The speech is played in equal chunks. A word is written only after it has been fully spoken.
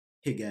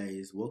Hey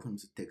guys, welcome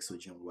to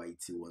TechSurgeon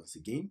YT once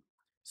again.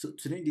 So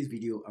today in this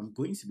video, I'm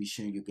going to be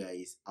showing you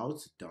guys how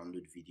to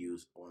download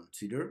videos on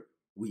Twitter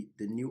with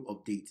the new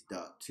update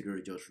that Twitter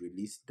just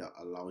released that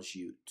allows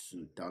you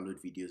to download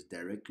videos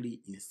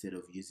directly instead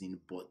of using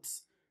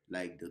bots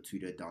like the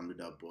Twitter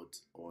downloader bot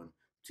on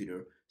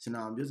Twitter. So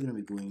now I'm just going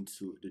to be going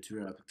to the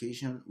Twitter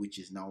application, which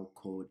is now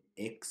called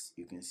X.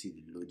 You can see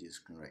the loading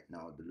screen right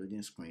now. The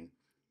loading screen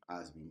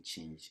has been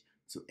changed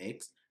to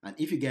X. And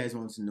if you guys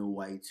want to know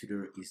why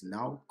Twitter is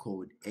now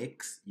called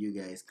X, you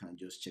guys can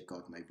just check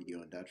out my video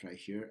on that right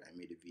here. I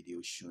made a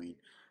video showing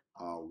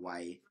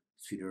why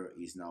Twitter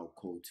is now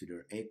called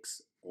Twitter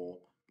X or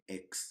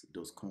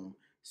X.com.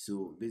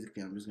 So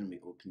basically, I'm just going to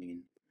be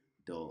opening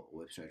the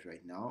website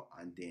right now,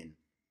 and then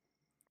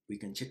we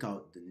can check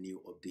out the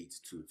new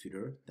updates to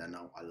Twitter that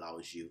now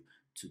allows you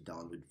to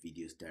download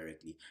videos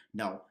directly.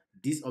 Now,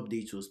 this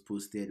update was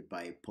posted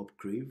by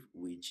PopCrave,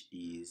 which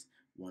is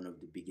one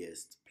of the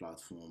biggest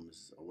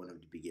platforms or one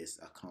of the biggest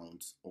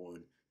accounts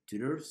on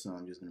Twitter. So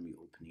I'm just going to be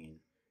opening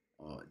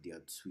their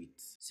tweet.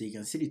 So you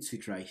can see the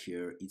tweet right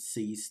here. It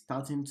says,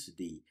 starting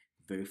today,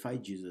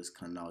 verified users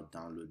can now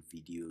download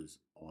videos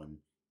on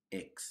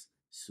X.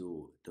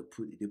 So they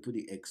put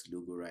the X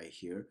logo right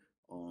here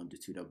on the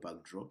Twitter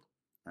backdrop,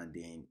 and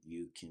then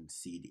you can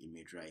see the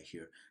image right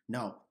here.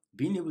 Now,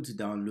 being able to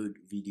download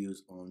videos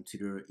on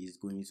Twitter is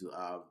going to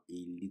have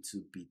a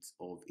little bit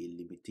of a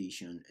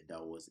limitation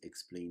that was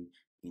explained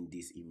in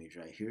this image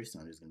right here. So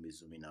I'm just going to be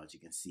zooming out. You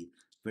can see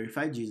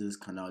verified users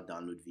can now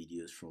download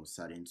videos from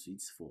certain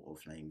tweets for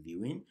offline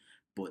viewing.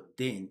 But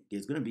then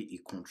there's going to be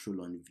a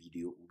control on the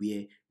video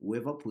where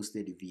whoever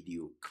posted the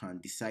video can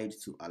decide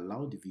to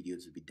allow the video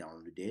to be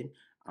downloaded,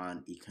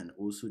 and it can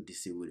also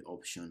disable the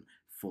option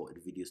for the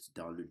videos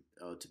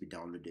to be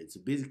downloaded.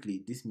 So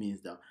basically, this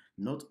means that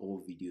not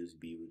all videos will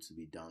be able to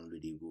be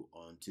downloadable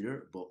on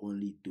Twitter, but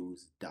only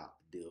those that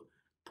the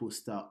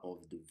poster of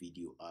the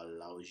video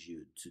allows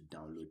you to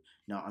download.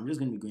 Now, I'm just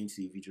going to be going to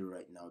the video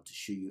right now to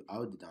show you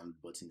how the download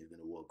button is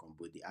going to work on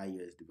both the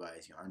iOS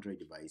device, your Android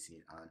device,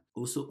 and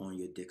also on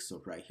your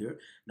desktop right here.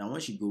 Now,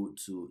 once you go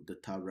to the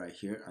tab right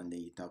here and then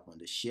you tap on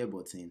the share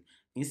button,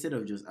 instead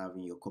of just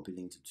having your copy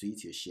link to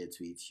tweet, your share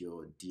tweet,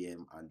 your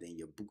DM, and then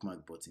your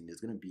bookmark button,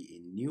 there's going to be a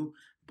new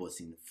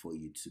button for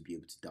you to be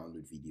able to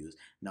download videos.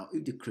 Now,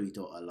 if the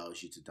creator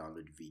allows you to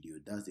download video,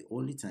 that's the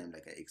only time,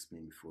 like I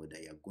explained before,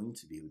 that you're going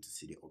to be able to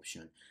see the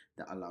option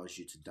that allows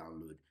you to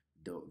download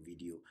the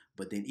video.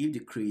 But then if the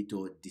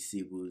creator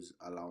disables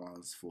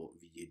allowance for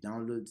video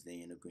downloads, then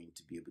you're not going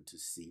to be able to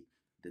see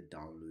the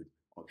download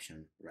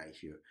option right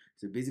here.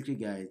 So basically,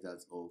 guys,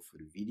 that's all for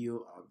the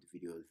video. I hope the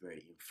video was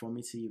very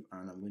informative,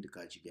 and I'm going to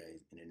catch you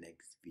guys in the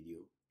next video.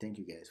 Thank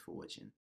you guys for watching.